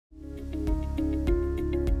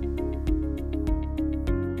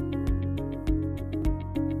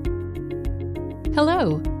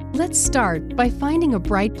Hello! Let's start by finding a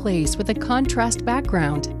bright place with a contrast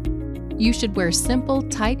background. You should wear simple,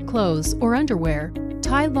 tight clothes or underwear,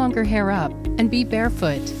 tie longer hair up, and be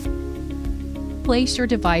barefoot. Place your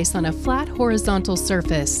device on a flat horizontal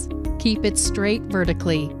surface. Keep it straight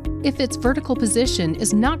vertically. If its vertical position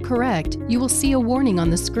is not correct, you will see a warning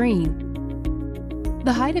on the screen.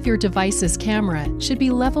 The height of your device's camera should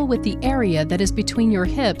be level with the area that is between your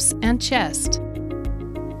hips and chest.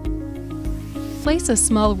 Place a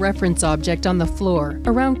small reference object on the floor,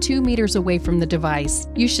 around 2 meters away from the device.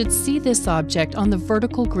 You should see this object on the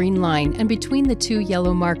vertical green line and between the 2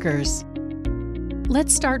 yellow markers.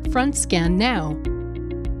 Let's start front scan now.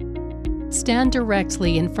 Stand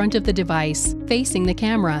directly in front of the device, facing the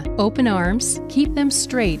camera. Open arms, keep them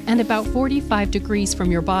straight and about 45 degrees from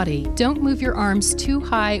your body. Don't move your arms too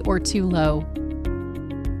high or too low.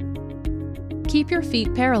 Keep your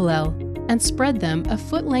feet parallel and spread them a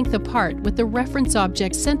foot length apart with the reference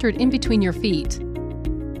object centered in between your feet.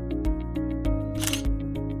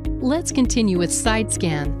 Let's continue with side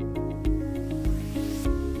scan.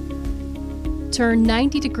 Turn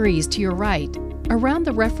 90 degrees to your right, around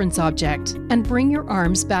the reference object, and bring your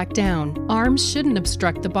arms back down. Arms shouldn't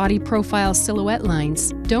obstruct the body profile silhouette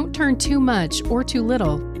lines. Don't turn too much or too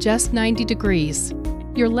little, just 90 degrees.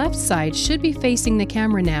 Your left side should be facing the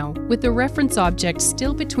camera now, with the reference object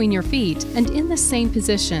still between your feet and in the same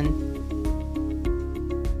position.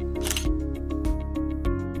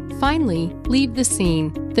 Finally, leave the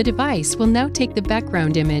scene. The device will now take the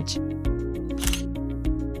background image.